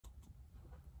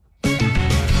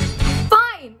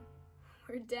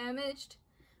damaged,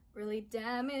 really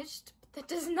damaged, but that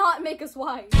does not make us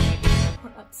wise. We're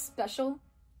not special.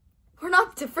 We're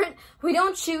not different. We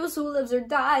don't choose who lives or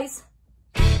dies.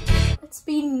 Let's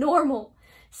be normal.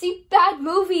 See bad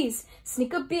movies,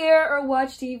 sneak a beer or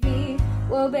watch TV.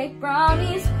 We'll bake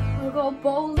brownies, we'll go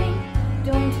bowling.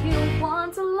 Don't you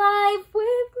want a life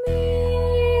with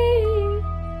me?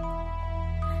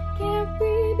 Can't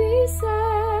we be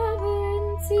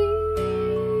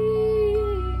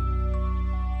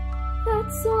 17?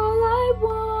 That's all I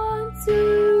want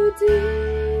to do.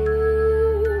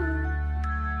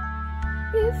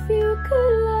 If you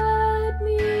could let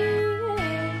me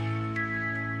in,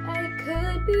 I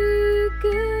could be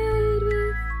good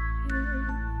with you.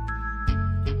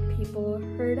 People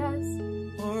hurt us,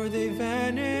 or they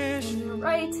vanish. and you're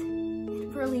right, it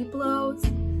really blows,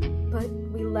 but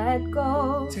we let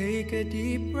go. Take a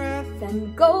deep breath,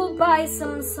 Then go buy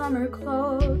some summer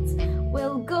clothes.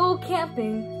 We'll go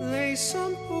camping, play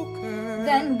some poker,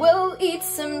 then we'll eat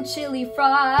some chili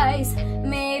fries.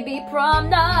 Maybe prom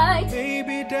night.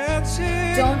 baby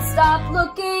dancing. Don't stop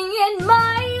looking in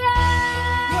my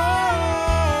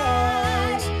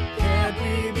eyes. Can't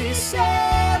we be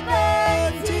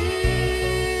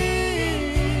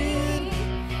 17?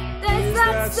 Is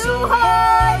that so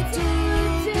hard to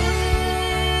do?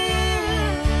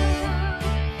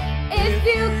 If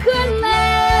you could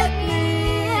let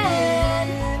me in,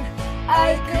 I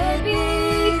could be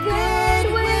good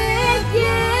with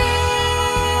you.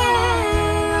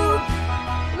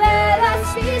 Let us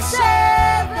be 17.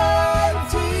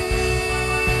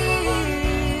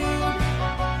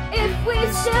 If we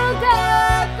still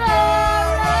got the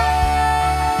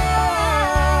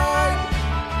right.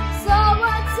 So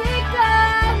what's it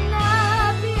gonna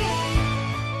be?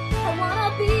 I wanna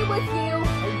be with you.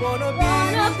 I wanna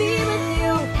Be with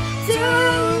you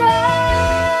tonight.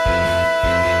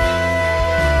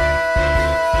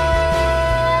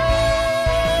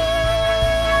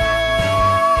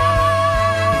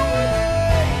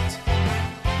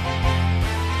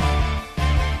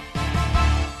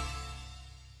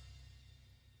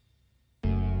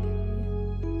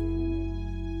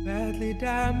 badly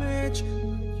damaged.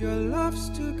 Your love's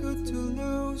too good to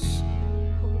lose.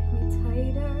 Hold me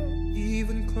tighter.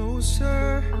 Even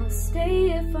closer. I'll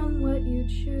stay if I'm what you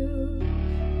choose.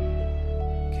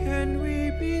 Can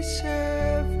we be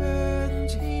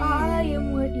 17? I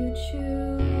am what you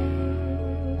choose.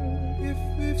 If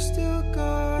we've still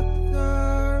got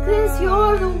the 'Cause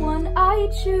you're the right. one I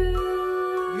choose.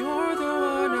 You're the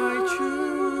one I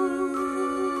choose.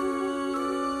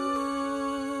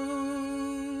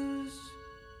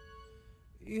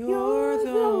 You're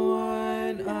the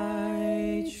one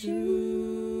I choose.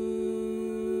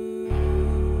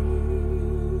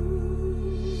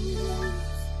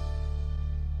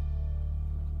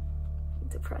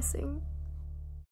 Depressing.